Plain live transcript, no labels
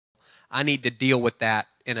I need to deal with that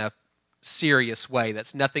in a serious way.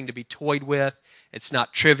 That's nothing to be toyed with. It's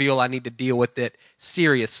not trivial. I need to deal with it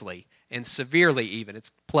seriously and severely even.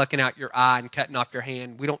 It's plucking out your eye and cutting off your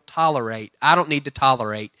hand. I don't need to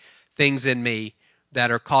tolerate things in me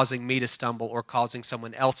that are causing me to stumble or causing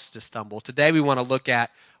someone else to stumble. Today we want to look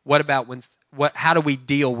at how do we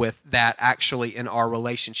deal with that actually in our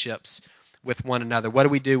relationships with one another? What do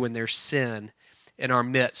we do when there's sin in our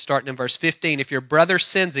midst? Starting in verse 15, if your brother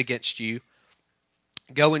sins against you,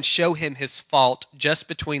 go and show him his fault just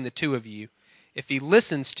between the two of you. If he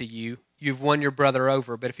listens to you, you've won your brother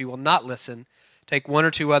over. But if he will not listen, take one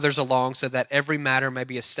or two others along so that every matter may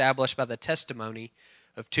be established by the testimony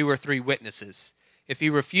of 2 or 3 witnesses. If he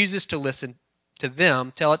refuses to listen to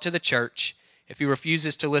them, tell it to the church. If he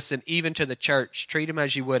refuses to listen even to the church, treat him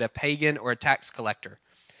as you would a pagan or a tax collector.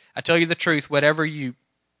 I tell you the truth, whatever you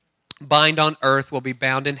bind on earth will be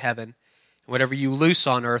bound in heaven, and whatever you loose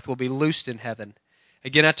on earth will be loosed in heaven.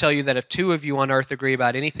 Again, I tell you that if 2 of you on earth agree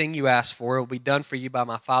about anything you ask for, it will be done for you by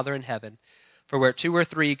my Father in heaven. For where 2 or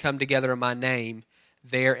 3 come together in my name,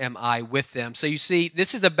 there am I with them. So you see,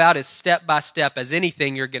 this is about as step-by-step as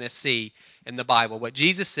anything you're going to see in the Bible. What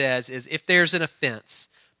Jesus says is if there's an offense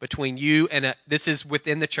between you and this is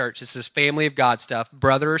within the church, this is family of God stuff,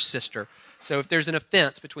 brother or sister. So if there's an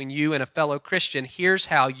offense between you and a fellow Christian, here's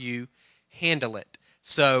how you handle it.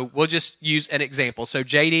 So we'll just use an example. So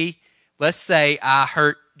JD, let's say I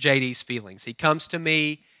hurt JD's feelings. He comes to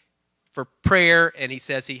me for prayer and he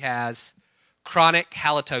says he has chronic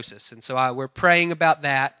halitosis. And so we're praying about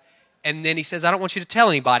that. And then he says, I don't want you to tell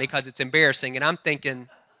anybody because it's embarrassing. And I'm thinking,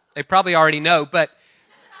 they probably already know, but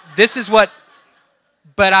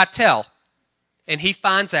I tell. And he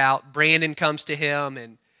finds out, Brandon comes to him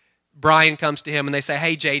and Brian comes to him and they say,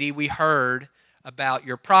 hey, JD, we heard about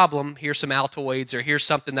your problem. Here's some Altoids or here's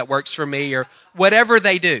something that works for me or whatever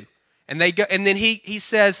they do. And they go, and then he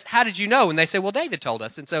says, how did you know? And they say, well, David told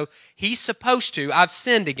us. And so he's supposed to. I've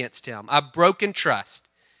sinned against him. I've broken trust.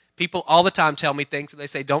 People all the time tell me things and they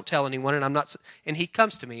say, don't tell anyone. And I'm not. And he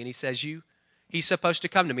comes to me and he says, he's supposed to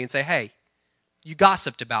come to me and say, hey, you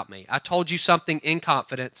gossiped about me. I told you something in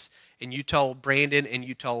confidence and you told Brandon and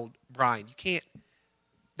you told Brian. You can't.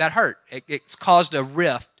 That hurt. It's caused a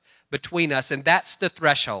rift between us, and that's the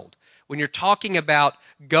threshold. When you're talking about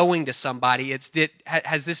going to somebody,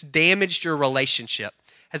 has this damaged your relationship?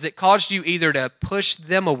 Has it caused you either to push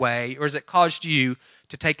them away or has it caused you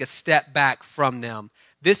to take a step back from them?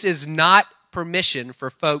 This is not permission for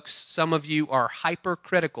folks. Some of you are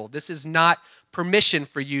hypercritical. This is not permission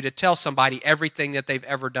for you to tell somebody everything that they've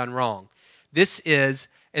ever done wrong. This is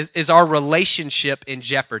our relationship in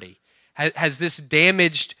jeopardy. Has this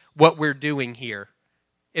damaged what we're doing here?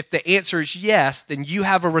 If the answer is yes, then you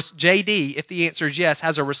have JD, if the answer is yes,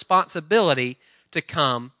 has a responsibility to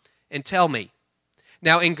come and tell me.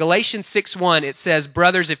 Now in Galatians 6:1, it says,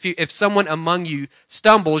 brothers, if someone among you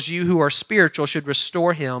stumbles, you who are spiritual should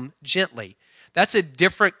restore him gently. That's a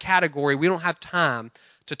different category. We don't have time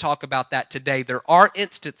to talk about that today. There are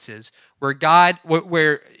instances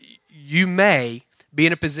where you may be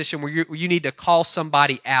in a position where you need to call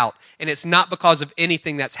somebody out. And it's not because of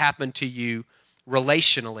anything that's happened to you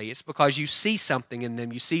relationally. It's because you see something in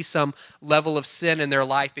them. You see some level of sin in their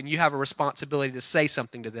life, and you have a responsibility to say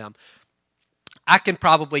something to them. I can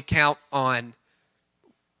probably count on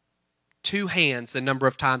 2 hands the number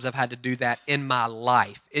of times I've had to do that in my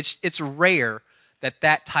life. It's rare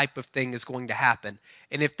that type of thing is going to happen.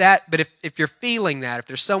 And if you're feeling that, if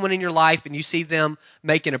there's someone in your life and you see them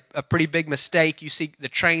making a pretty big mistake, you see the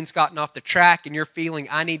train's gotten off the track and you're feeling,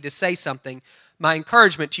 I need to say something, my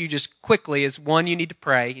encouragement to you just quickly is, 1, you need to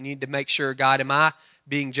pray. You need to make sure, God, am I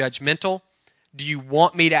being judgmental? Do you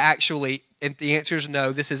want me to actually, if the answer is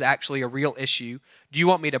no, this is actually a real issue, do you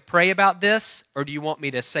want me to pray about this or do you want me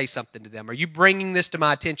to say something to them? Are you bringing this to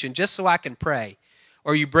my attention just so I can pray?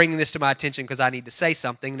 Or are you bringing this to my attention because I need to say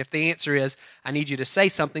something? And if the answer is, I need you to say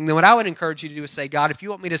something, then what I would encourage you to do is say, God, if you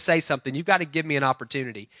want me to say something, you've got to give me an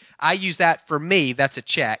opportunity. I use that for me, that's a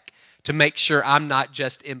check, to make sure I'm not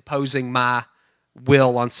just imposing my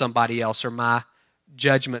will on somebody else or my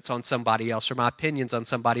judgments on somebody else or my opinions on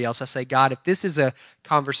somebody else. I say, God, if this is a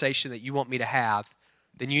conversation that you want me to have,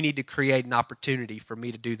 then you need to create an opportunity for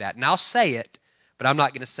me to do that. And I'll say it, but I'm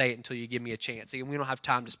not going to say it until you give me a chance. And we don't have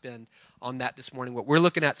time to spend on that this morning. What we're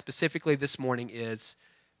looking at specifically this morning is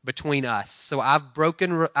between us. So I've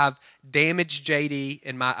damaged JD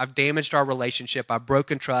and I've damaged our relationship. I've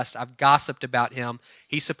broken trust. I've gossiped about him.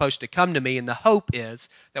 He's supposed to come to me, and the hope is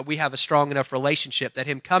that we have a strong enough relationship that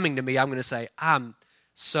him coming to me, I'm going to say, I'm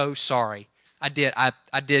so sorry. I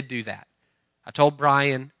did do that. I told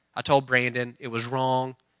Brian, I told Brandon, it was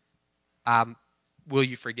wrong. will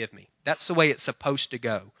you forgive me? That's the way it's supposed to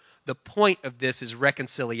go. The point of this is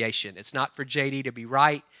reconciliation. It's not for JD to be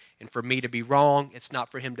right and for me to be wrong. It's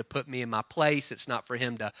not for him to put me in my place. It's not for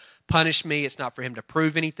him to punish me. It's not for him to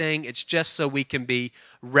prove anything. It's just so we can be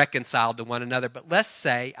reconciled to one another. But let's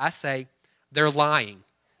say, I say, they're lying.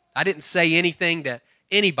 I didn't say anything to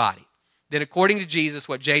anybody. Then according to Jesus,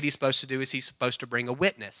 what JD's supposed to do is he's supposed to bring a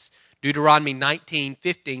witness. Deuteronomy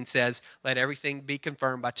 19:15 says, let everything be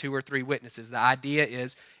confirmed by 2 or 3 witnesses. The idea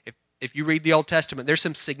is, if you read the Old Testament, there's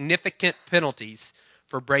some significant penalties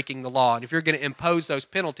for breaking the law. And if you're going to impose those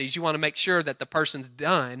penalties, you want to make sure that the person's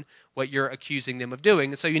done what you're accusing them of doing.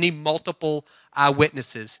 And so you need multiple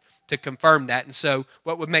eyewitnesses to confirm that. And so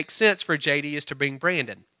what would make sense for JD is to bring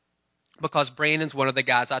Brandon, because Brandon's one of the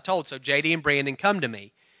guys I told. So JD and Brandon come to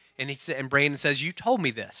me, and Brandon says, you told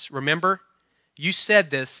me this. Remember? You said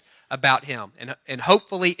this about him. And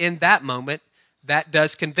hopefully in that moment, that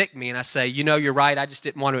does convict me. And I say, you're right. I just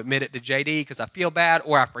didn't want to admit it to JD because I feel bad,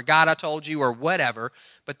 or I forgot I told you, or whatever.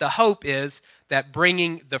 But the hope is that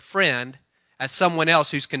bringing the friend as someone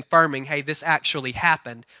else who's confirming, hey, this actually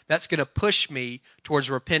happened, that's going to push me towards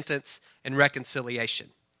repentance and reconciliation.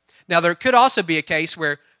 Now, there could also be a case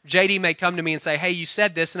where JD may come to me and say, hey, you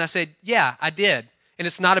said this. And I said, yeah, I did. And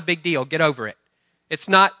it's not a big deal. Get over it. It's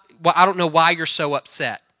not, well, I don't know why you're so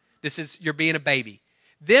upset. You're being a baby.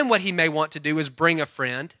 Then what he may want to do is bring a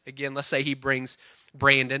friend. Again, let's say he brings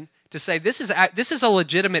Brandon to say, this is a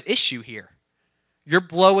legitimate issue here. You're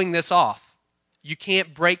blowing this off. You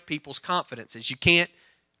can't break people's confidences. You can't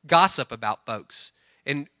gossip about folks.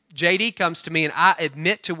 And JD comes to me and I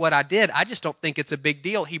admit to what I did. I just don't think it's a big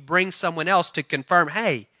deal. He brings someone else to confirm,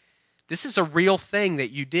 hey, this is a real thing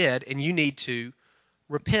that you did and you need to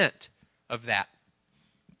repent of that.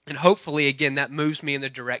 And hopefully, again, that moves me in the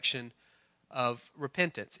direction of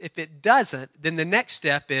repentance. If it doesn't, then the next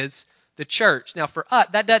step is the church. Now, for us,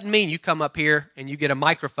 that doesn't mean you come up here and you get a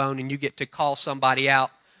microphone and you get to call somebody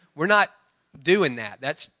out. We're not doing that.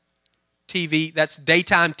 That's TV. That's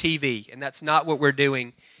daytime TV, and that's not what we're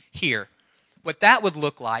doing here. What that would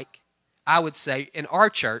look like, I would say, in our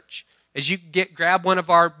church, is you grab one of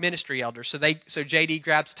our ministry elders. So JD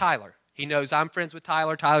grabs Tyler. He knows I'm friends with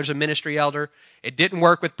Tyler. Tyler's a ministry elder. It didn't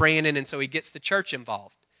work with Brandon, and so he gets the church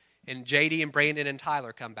involved. And JD and Brandon and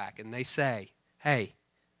Tyler come back, and they say, hey,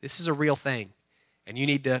 this is a real thing, and you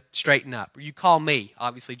need to straighten up. Or you call me.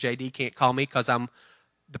 Obviously, JD can't call me because I'm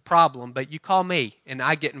the problem, but you call me, and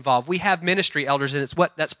I get involved. We have ministry elders, and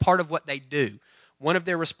that's part of what they do. One of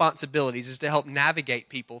their responsibilities is to help navigate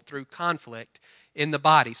people through conflict in the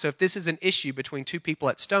body. So if this is an issue between 2 people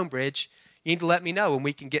at Stonebridge, you need to let me know, and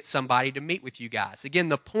we can get somebody to meet with you guys. Again,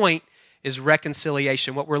 the point is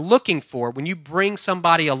reconciliation. What we're looking for, when you bring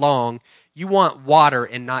somebody along, you want water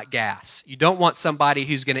and not gas. You don't want somebody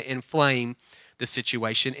who's going to inflame the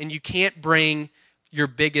situation, and you can't bring your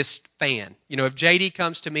biggest fan. If JD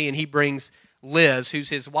comes to me and he brings Liz, who's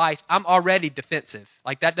his wife, I'm already defensive.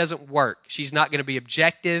 Like, that doesn't work. She's not going to be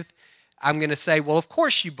objective. I'm going to say, well, of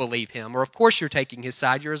course you believe him, or of course you're taking his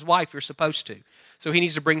side. You're his wife. You're supposed to. So he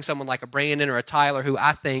needs to bring someone like a Brandon or a Tyler who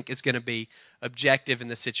I think is going to be objective in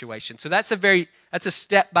the situation. So that's a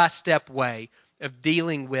step-by-step way of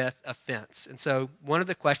dealing with offense. And so one of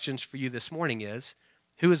the questions for you this morning is,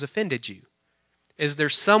 who has offended you? Is there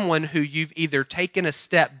someone who you've either taken a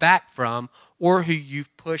step back from or who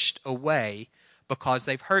you've pushed away because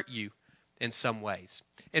they've hurt you in some ways?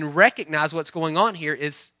 And recognize what's going on here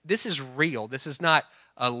is this is real. This is not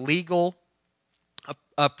a legal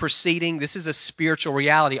proceeding. This is a spiritual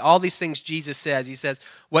reality. All these things Jesus says, he says,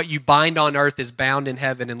 what you bind on earth is bound in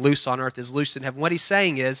heaven and loose on earth is loose in heaven. What he's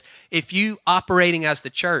saying is, if you operating as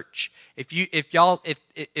the church,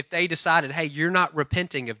 if they decided, hey, you're not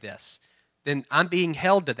repenting of this, then I'm being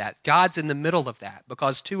held to that. God's in the middle of that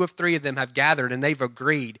because 2 of 3 of them have gathered and they've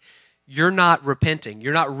agreed. You're not repenting.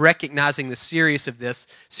 You're not recognizing the seriousness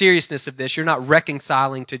of this. You're not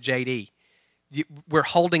reconciling to JD. We're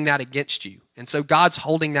holding that against you. And so God's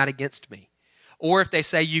holding that against me. Or if they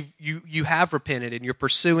say you have repented and you're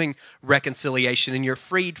pursuing reconciliation and you're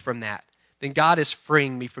freed from that, then God is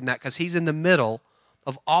freeing me from that because he's in the middle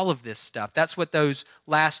of all of this stuff. That's what those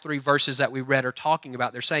last 3 verses that we read are talking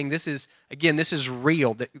about. They're saying this is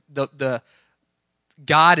real. The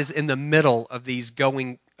God is in the middle of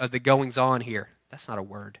the goings on here. That's not a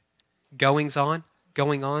word. Goings on?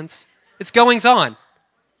 Going ons? It's goings on.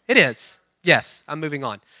 It is. Yes, I'm moving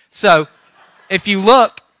on. So if you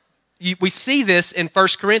look, we see this in 1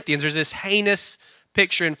 Corinthians. There's this heinous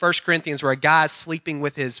picture in 1 Corinthians where a guy is sleeping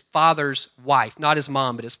with his father's wife, not his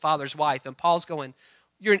mom, but his father's wife. And Paul's going,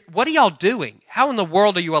 what are y'all doing? How in the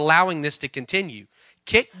world are you allowing this to continue?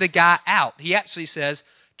 Kick the guy out. He actually says,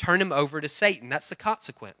 turn him over to Satan. That's the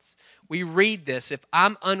consequence. We read this. If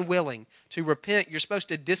I'm unwilling to repent, you're supposed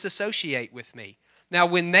to disassociate with me. Now,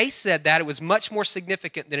 when they said that, it was much more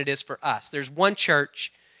significant than it is for us. There's one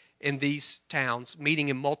church in these towns meeting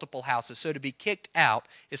in multiple houses. So to be kicked out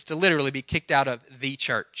is to literally be kicked out of the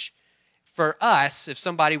church. For us, if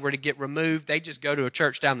somebody were to get removed, they just go to a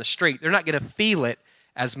church down the street. They're not going to feel it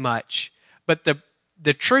as much. But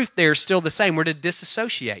the truth there is still the same. We're to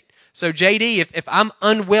disassociate. So JD, if I'm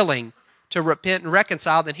unwilling to repent and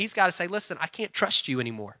reconcile, then he's got to say, listen, I can't trust you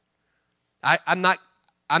anymore. I'm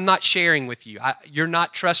not sharing with you. You're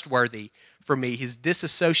not trustworthy for me. He's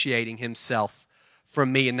disassociating himself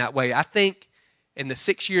from me in that way. I think in the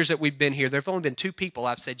 6 years that we've been here, there have only been 2 people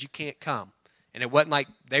I've said, you can't come. And it wasn't like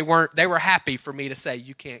they were happy for me to say,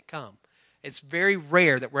 you can't come. It's very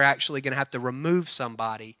rare that we're actually going to have to remove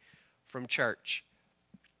somebody from church.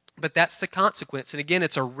 But that's the consequence. And again,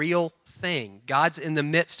 it's a real thing. God's in the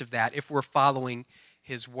midst of that if we're following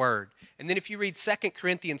his word. And then if you read 2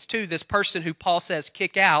 Corinthians 2, this person who Paul says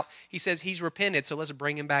kick out, he says he's repented, so let's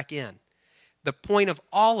bring him back in. The point of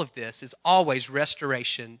all of this is always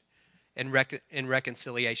restoration and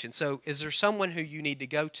reconciliation. So is there someone who you need to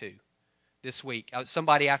go to this week?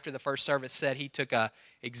 Somebody after the first service said he took a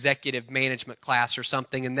executive management class or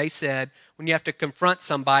something, and they said when you have to confront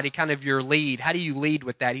somebody, kind of your lead, how do you lead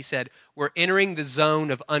with that? He said, we're entering the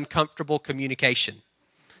zone of uncomfortable communication.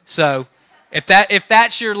 So if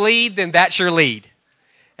that's your lead, then that's your lead.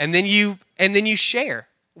 And then you share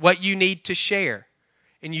what you need to share.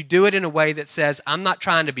 And you do it in a way that says, I'm not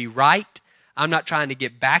trying to be right. I'm not trying to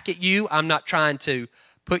get back at you. I'm not trying to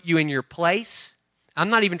put you in your place.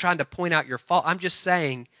 I'm not even trying to point out your fault. I'm just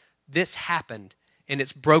saying this happened in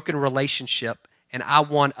its broken relationship, and I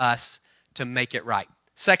want us to make it right.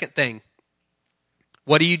 Second thing,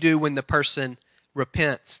 what do you do when the person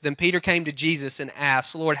repents? Then Peter came to Jesus and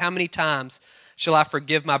asked, Lord, how many times shall I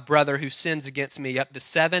forgive my brother who sins against me? Up to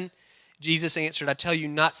 7? Jesus answered, I tell you,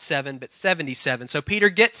 not 7, but 77. So Peter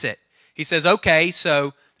gets it. He says, okay,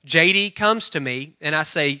 so JD comes to me, and I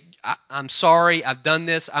say, I'm sorry, I've done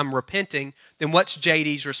this, I'm repenting. Then what's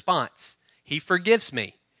JD's response? He forgives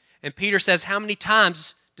me. And Peter says, how many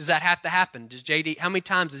times does that have to happen? How many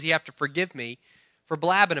times does he have to forgive me for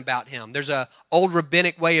blabbing about him? There's an old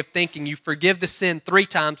rabbinic way of thinking. You forgive the sin 3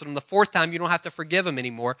 times, but on the 4th time, you don't have to forgive him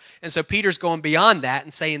anymore. And so Peter's going beyond that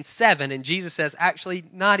and saying 7, and Jesus says, actually,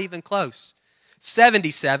 not even close.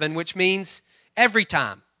 77, which means every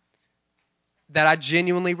time that I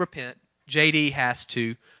genuinely repent, JD has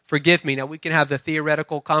to forgive me. Now, we can have the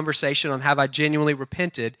theoretical conversation on have I genuinely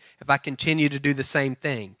repented if I continue to do the same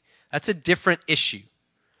thing. That's a different issue.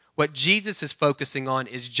 What Jesus is focusing on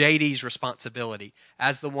is JD's responsibility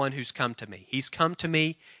as the one who's come to me. He's come to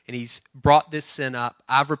me and he's brought this sin up.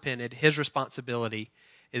 I've repented. His responsibility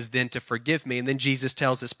is then to forgive me. And then Jesus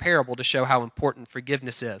tells this parable to show how important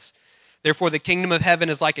forgiveness is. Therefore, the kingdom of heaven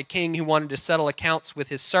is like a king who wanted to settle accounts with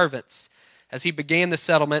his servants. As he began the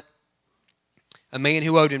settlement, a man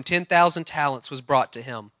who owed him 10,000 talents was brought to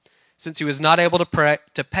him. Since he was not able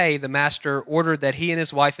to pay, the master ordered that he and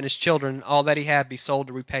his wife and his children and all that he had be sold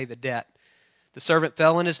to repay the debt. The servant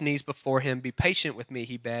fell on his knees before him. Be patient with me,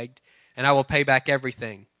 he begged, and I will pay back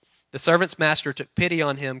everything. The servant's master took pity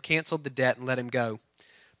on him, canceled the debt, and let him go.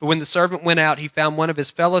 But when the servant went out, he found one of his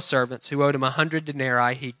fellow servants who owed him 100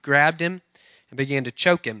 denarii. He grabbed him and began to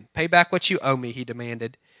choke him. Pay back what you owe me, he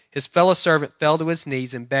demanded. His fellow servant fell to his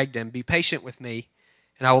knees and begged him, be patient with me,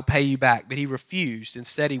 and I will pay you back. But he refused.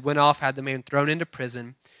 Instead, he went off, had the man thrown into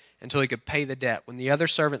prison until he could pay the debt. When the other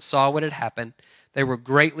servants saw what had happened, they were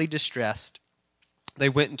greatly distressed. They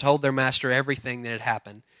went and told their master everything that had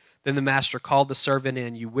happened. Then the master called the servant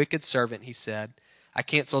in. You wicked servant, he said, I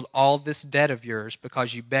canceled all this debt of yours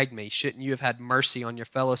because you begged me. Shouldn't you have had mercy on your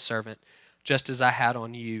fellow servant, just as I had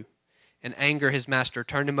on you? In anger, his master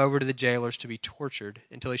turned him over to the jailers to be tortured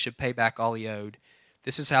until he should pay back all he owed.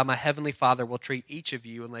 This is how my heavenly Father will treat each of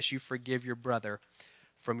you unless you forgive your brother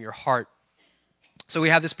from your heart. So we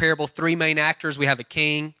have this parable, 3 main actors. We have a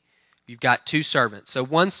king. You've got 2 servants. So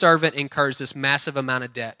one servant incurs this massive amount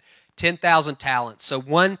of debt, 10,000 talents. So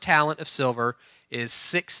 1 talent of silver is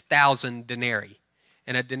 6,000 denarii.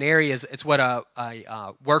 And a denarii it's what a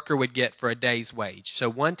worker would get for a day's wage. So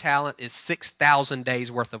 1 talent is 6,000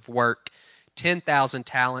 days worth of work. 10,000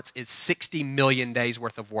 talents is 60 million days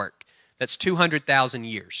worth of work. That's 200,000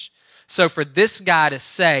 years. So for this guy to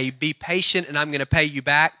say, be patient and I'm going to pay you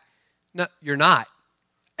back, no, you're not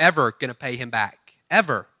ever going to pay him back.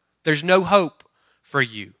 Ever. There's no hope for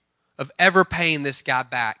you of ever paying this guy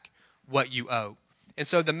back what you owe. And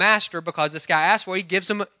so the master, because this guy asked for it,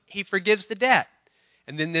 he forgives the debt.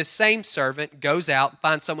 And then this same servant goes out and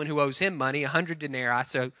finds someone who owes him money, 100 denarii.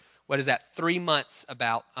 So what is that? 3 months,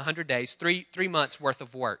 about 100 days, three months worth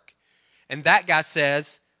of work. And that guy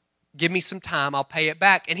says, give me some time, I'll pay it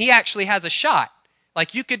back. And he actually has a shot.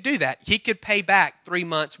 Like, you could do that. He could pay back 3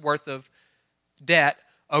 months worth of debt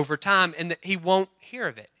over time, and he won't hear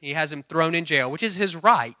of it. He has him thrown in jail, which is his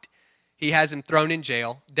right. He has him thrown in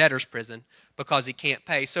jail, debtor's prison, because he can't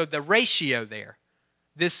pay. So the ratio there,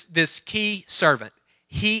 this key servant,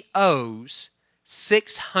 he owes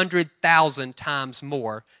 600,000 times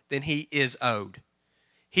more than he is owed.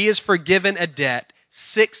 He is forgiven a debt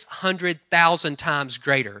 600,000 times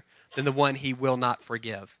greater than the one he will not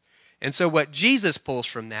forgive. And so what Jesus pulls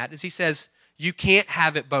from that is he says, you can't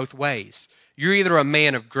have it both ways. You're either a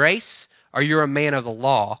man of grace or you're a man of the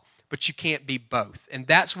law, but you can't be both. And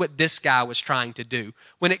that's what this guy was trying to do.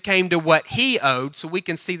 When it came to what he owed, so we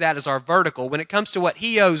can see that as our vertical, when it comes to what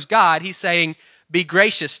he owes God, he's saying, be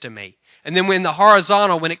gracious to me. And then when the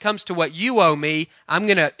horizontal, when it comes to what you owe me,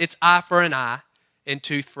 it's eye for an eye and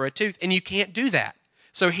tooth for a tooth. And you can't do that.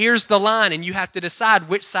 So here's the line, and you have to decide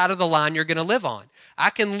which side of the line you're going to live on. I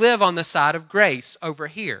can live on the side of grace over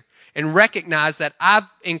here and recognize that I've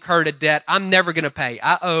incurred a debt I'm never going to pay.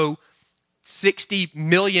 I owe 60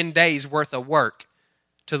 million days worth of work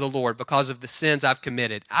to the Lord because of the sins I've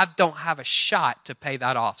committed. I don't have a shot to pay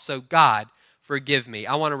that off. So God, forgive me.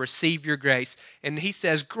 I want to receive your grace. And he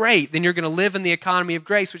says, great, then you're going to live in the economy of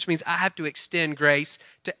grace, which means I have to extend grace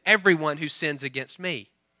to everyone who sins against me.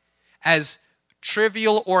 As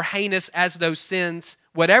trivial or heinous as those sins,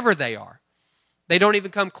 whatever they are, they don't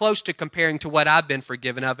even come close to comparing to what I've been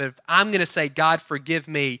forgiven of. If I'm going to say, God, forgive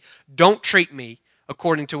me, don't treat me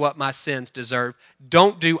according to what my sins deserve.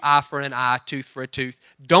 Don't do eye for an eye, tooth for a tooth.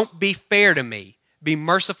 Don't be fair to me. Be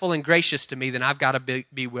merciful and gracious to me, then I've got to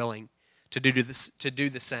be willing to do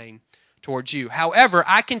the same towards you. However,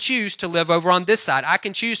 I can choose to live over on this side. I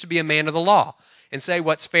can choose to be a man of the law and say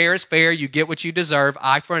what's fair is fair. You get what you deserve,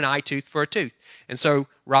 eye for an eye, tooth for a tooth. And so,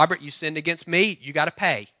 Robert, you sinned against me, you got to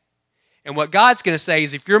pay. And what God's going to say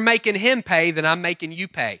is, if you're making him pay, then I'm making you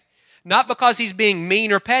pay. Not because he's being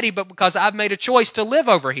mean or petty, but because I've made a choice to live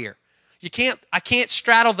over here. I can't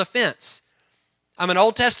straddle the fence. I'm an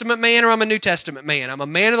Old Testament man or I'm a New Testament man. I'm a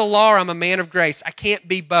man of the law or I'm a man of grace. I can't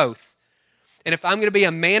be both. And if I'm going to be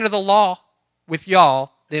a man of the law with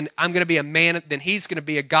y'all, then I'm going to be then he's going to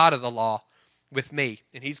be a God of the law with me.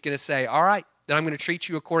 And he's going to say, all right, then I'm going to treat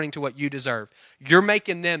you according to what you deserve. You're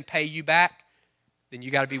making them pay you back, then you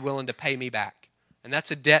got to be willing to pay me back. And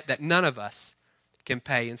that's a debt that none of us can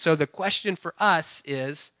pay. And so the question for us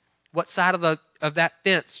is, what side of that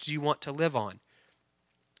fence do you want to live on?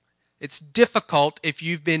 It's difficult if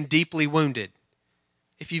you've been deeply wounded.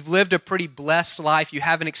 If you've lived a pretty blessed life, you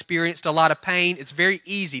haven't experienced a lot of pain, it's very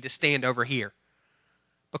easy to stand over here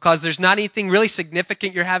because there's not anything really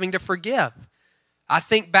significant you're having to forgive. I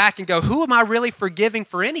think back and go, who am I really forgiving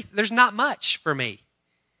for anything? There's not much for me.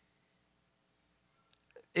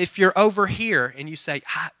 If you're over here and you say,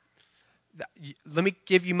 let me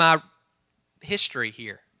give you my history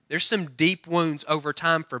here. There's some deep wounds over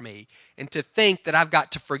time for me. And to think that I've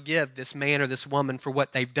got to forgive this man or this woman for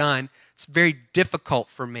what they've done, it's very difficult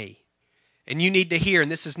for me. And you need to hear,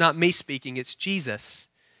 and this is not me speaking, it's Jesus.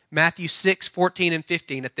 Matthew 6:14 and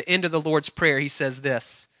 15, at the end of the Lord's Prayer, he says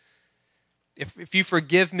this, if you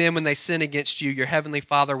forgive men when they sin against you, your heavenly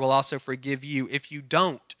Father will also forgive you. If you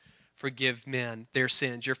don't forgive men their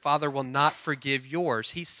sins, your Father will not forgive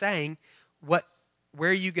yours. He's saying, where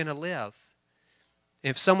are you going to live?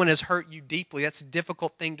 If someone has hurt you deeply, that's a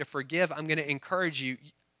difficult thing to forgive. I'm going to encourage you,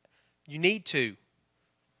 you need to.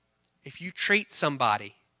 If you treat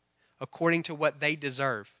somebody according to what they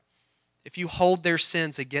deserve, if you hold their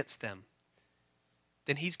sins against them,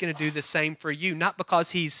 then he's going to do the same for you. Not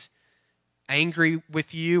because he's angry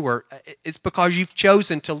with you, or it's because you've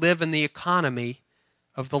chosen to live in the economy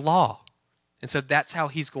of the law. And so that's how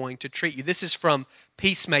he's going to treat you. This is from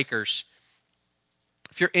Peacemakers.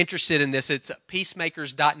 If you're interested in this, it's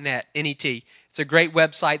peacemakers.net, N-E-T. It's a great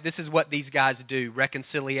website. This is what these guys do,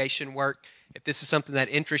 reconciliation work. If this is something that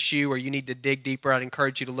interests you or you need to dig deeper, I'd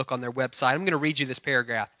encourage you to look on their website. I'm going to read you this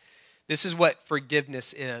paragraph. This is what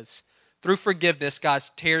forgiveness is. Through forgiveness, God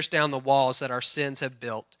tears down the walls that our sins have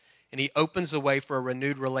built, and he opens the way for a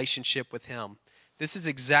renewed relationship with him. This is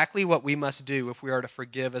exactly what we must do if we are to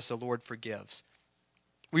forgive as the Lord forgives.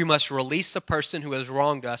 We must release the person who has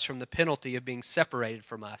wronged us from the penalty of being separated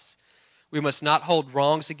from us. We must not hold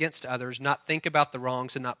wrongs against others, not think about the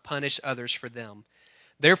wrongs, and not punish others for them.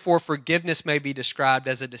 Therefore, forgiveness may be described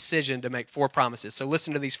as a decision to make 4 promises. So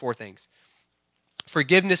listen to these 4 things.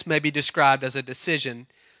 Forgiveness may be described as a decision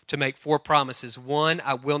to make 4 promises. 1,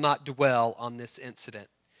 I will not dwell on this incident.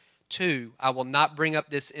 2, I will not bring up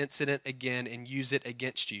this incident again and use it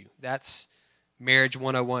against you. That's marriage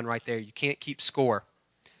 101 right there. You can't keep score.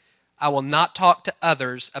 I will not talk to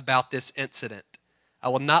others about this incident. I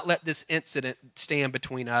will not let this incident stand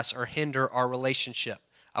between us or hinder our relationship.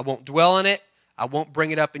 I won't dwell on it. I won't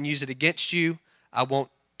bring it up and use it against you. I won't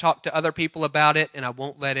talk to other people about it, and I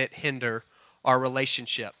won't let it hinder our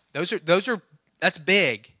relationship. That's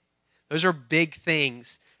big. Those are big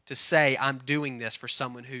things to say, I'm doing this for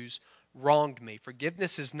someone who's wronged me.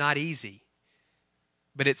 Forgiveness is not easy,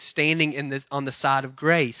 but it's standing on the side of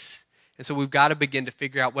grace. And so we've got to begin to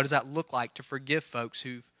figure out, what does that look like to forgive folks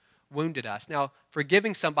who've wounded us? Now,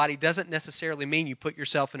 forgiving somebody doesn't necessarily mean you put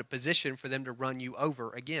yourself in a position for them to run you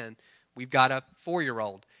over again. We've got a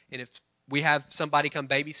 4-year-old, and if we have somebody come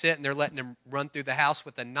babysit and they're letting them run through the house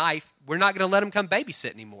with a knife, we're not going to let them come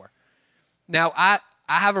babysit anymore. Now, I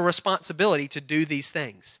have a responsibility to do these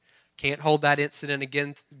things. Can't hold that incident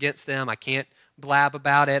against them. I can't blab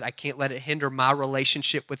about it. I can't let it hinder my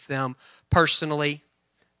relationship with them personally.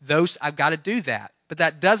 I've got to do that. But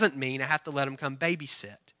that doesn't mean I have to let them come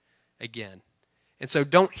babysit again. And so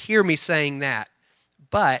don't hear me saying that.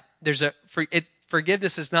 But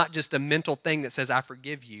forgiveness is not just a mental thing that says, I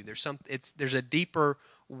forgive you. There's a deeper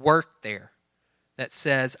work there that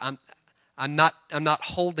says, I'm not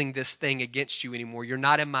holding this thing against you anymore. You're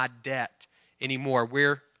not in my debt anymore.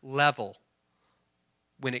 We're level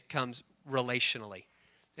when it comes relationally.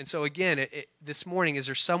 And so again, this morning, is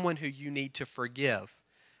there someone who you need to forgive?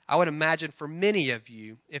 I would imagine for many of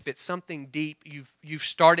you, if it's something deep, you've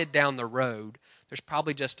started down the road, there's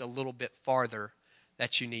probably just a little bit farther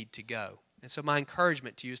that you need to go. And so my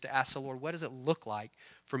encouragement to you is to ask the Lord, what does it look like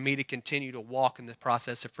for me to continue to walk in the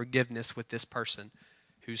process of forgiveness with this person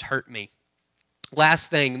who's hurt me? Last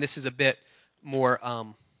thing, and this is a bit more,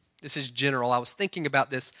 this is general. I was thinking about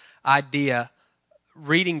this idea,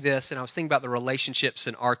 reading this, and I was thinking about the relationships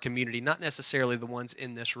in our community, not necessarily the ones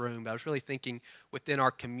in this room, but I was really thinking within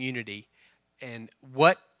our community and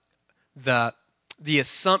what the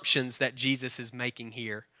assumptions that Jesus is making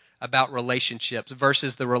here about relationships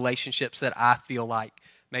versus the relationships that I feel like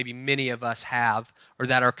maybe many of us have, or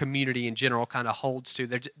that our community in general kind of holds to.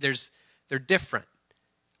 They're different.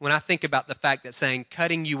 When I think about the fact that saying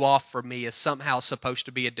cutting you off for me is somehow supposed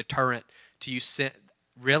to be a deterrent to you sin,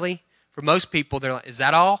 really? For most people, they're like, is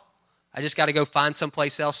that all? I just got to go find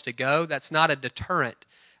someplace else to go? That's not a deterrent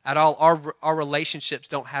at all. Our relationships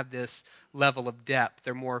don't have this level of depth.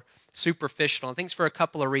 They're more superficial. I think it's for a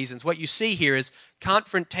couple of reasons. What you see here is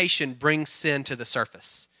confrontation brings sin to the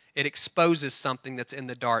surface. It exposes something that's in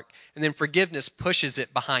the dark. And then forgiveness pushes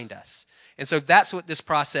it behind us. And so that's what this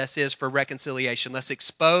process is for reconciliation. Let's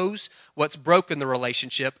expose what's broken the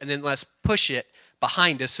relationship, and then let's push it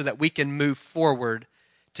behind us so that we can move forward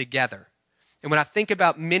together. And when I think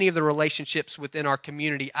about many of the relationships within our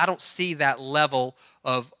community, I don't see that level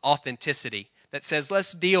of authenticity that says,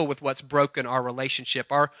 let's deal with what's broken our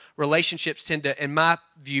relationship. Our relationships tend to, in my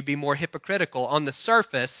view, be more hypocritical. On the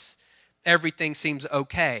surface, everything seems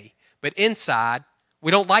okay. But inside,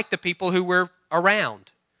 we don't like the people who we're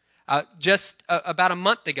around. Just about a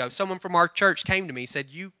month ago, someone from our church came to me and said,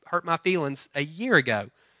 you hurt my feelings a year ago.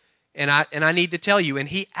 And I need to tell you, and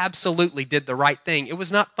he absolutely did the right thing. It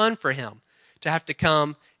was not fun for him to have to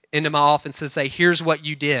come into my office and say, here's what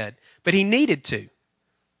you did. But he needed to.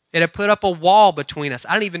 It had put up a wall between us.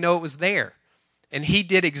 I didn't even know it was there. And he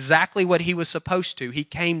did exactly what he was supposed to. He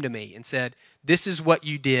came to me and said, this is what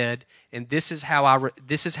you did, and this is how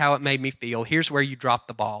it made me feel. Here's where you dropped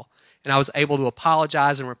the ball. And I was able to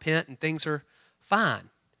apologize and repent, and things are fine.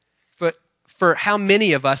 But for how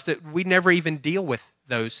many of us that we never even deal with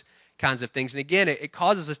those kinds of things? And again, it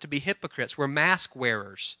causes us to be hypocrites. We're mask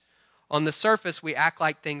wearers. On the surface, we act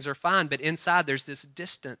like things are fine, but inside there's this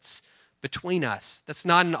distance between us. That's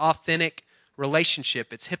not an authentic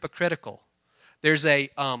relationship. It's hypocritical. There's a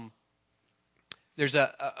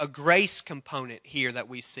grace component here that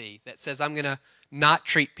we see that says, I'm going to not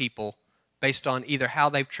treat people based on either how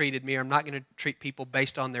they've treated me, or I'm not going to treat people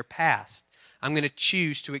based on their past. I'm going to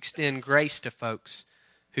choose to extend grace to folks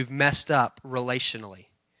who've messed up relationally.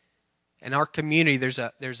 In our community,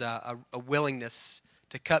 there's a willingness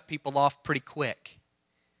to cut people off pretty quick,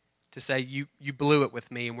 to say, you blew it with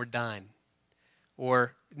me and we're done.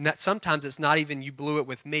 Or sometimes it's not even you blew it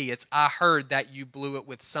with me, it's I heard that you blew it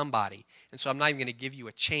with somebody, and so I'm not even going to give you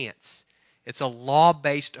a chance. It's a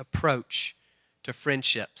law-based approach to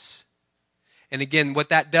friendships. And again, what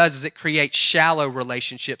that does is it creates shallow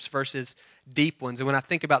relationships versus deep ones. And when I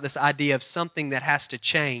think about this idea of something that has to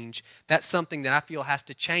change, that's something that I feel has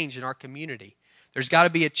to change in our community. There's got to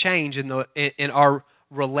be a change in our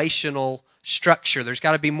relational structure. There's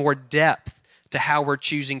got to be more depth to how we're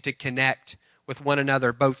choosing to connect with one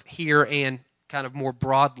another, both here and kind of more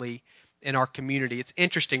broadly in our community. It's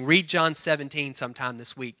interesting. Read John 17 sometime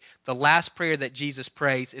this week. The last prayer that Jesus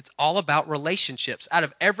prays, it's all about relationships. Out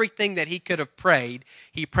of everything that he could have prayed,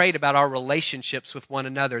 he prayed about our relationships with one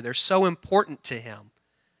another. They're so important to him.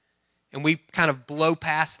 And we kind of blow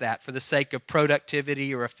past that for the sake of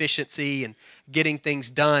productivity or efficiency and getting things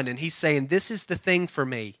done. And he's saying, this is the thing for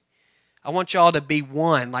me. I want y'all to be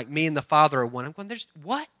one, like me and the Father are one. I'm going, there's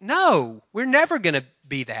what? No, we're never going to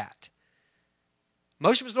be that.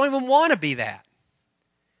 Most of us don't even want to be that.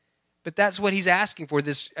 But that's what he's asking for,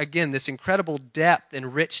 this incredible depth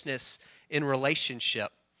and richness in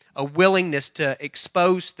relationship, a willingness to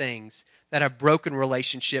expose things that have broken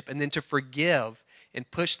relationship and then to forgive and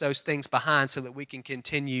push those things behind so that we can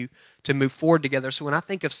continue to move forward together. So when I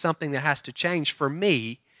think of something that has to change, for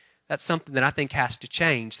me, that's something that I think has to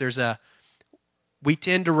change. We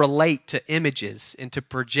tend to relate to images and to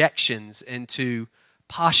projections and to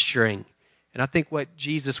posturing. And I think what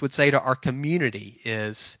Jesus would say to our community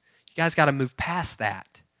is, you guys got to move past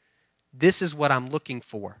that. This is what I'm looking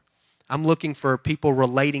for. I'm looking for people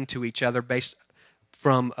relating to each other based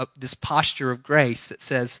from this posture of grace that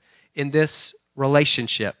says, in this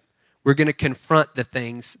relationship, we're going to confront the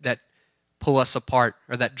things that pull us apart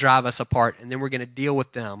or that drive us apart, and then we're going to deal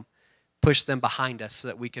with them, push them behind us so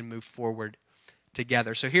that we can move forward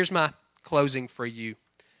together. So here's my closing for you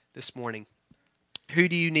this morning. Who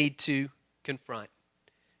do you need to confront?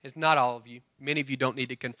 It's not all of you. Many of you don't need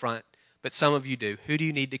to confront, but some of you do. Who do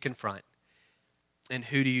you need to confront? And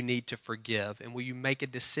who do you need to forgive? And will you make a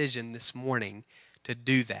decision this morning to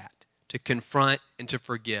do that, to confront and to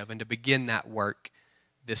forgive, and to begin that work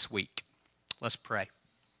this week? Let's pray.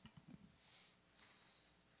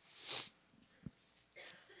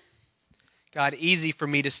 God, easy for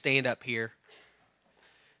me to stand up here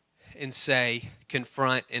and say,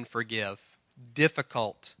 confront and forgive.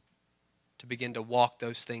 Difficult to begin to walk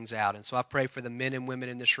those things out. And so I pray for the men and women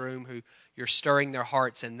in this room who you're stirring their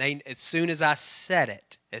hearts, and they, as soon as I said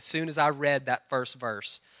it, as soon as I read that first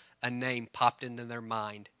verse, a name popped into their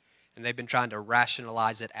mind, and they've been trying to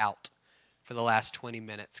rationalize it out for the last 20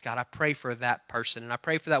 minutes. God, I pray for that person, and I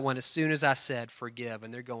pray for that one as soon as I said forgive,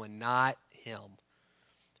 and they're going, not him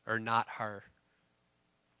or not her.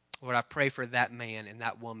 Lord, I pray for that man and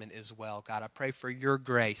that woman as well. God, I pray for your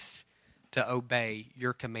grace to obey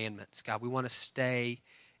your commandments. God, we want to stay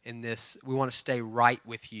in this. We want to stay right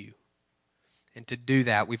with you. And to do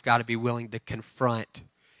that, we've got to be willing to confront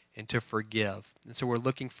and to forgive. And so we're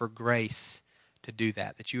looking for grace to do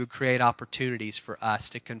that you would create opportunities for us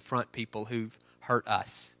to confront people who've hurt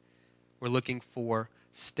us. We're looking for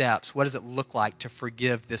steps. What does it look like to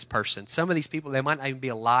forgive this person? Some of these people, they might not even be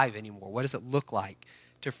alive anymore. What does it look like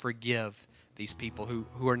to forgive these people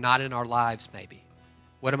who are not in our lives maybe?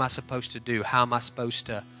 What am I supposed to do? How am I supposed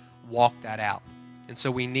to walk that out? And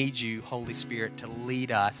so we need you, Holy Spirit, to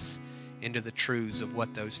lead us into the truths of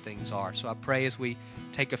what those things are. So I pray as we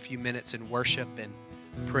take a few minutes in worship and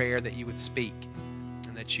prayer that you would speak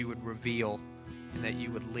and that you would reveal and that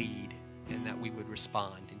you would lead and that we would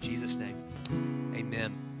respond. In Jesus' name,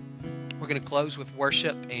 amen. We're going to close with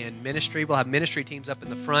worship and ministry. We'll have ministry teams up in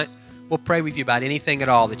the front. We'll pray with you about anything at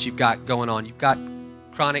all that you've got going on. You've got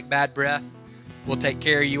chronic bad breath, we'll take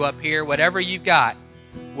care of you up here. Whatever you've got,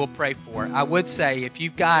 we'll pray for. I would say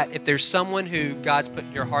if there's someone who God's put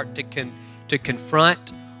in your heart to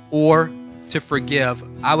confront or to forgive,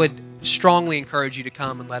 I would strongly encourage you to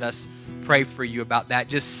come and let us pray for you about that.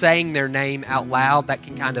 Just saying their name out loud, that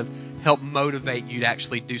can kind of help motivate you to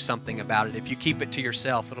actually do something about it. If you keep it to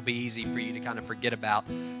yourself, it'll be easy for you to kind of forget about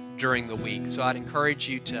during the week. So I'd encourage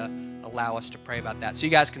you to allow us to pray about that. So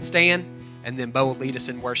you guys can stand, and then Bo will lead us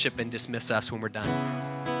in worship and dismiss us when we're done.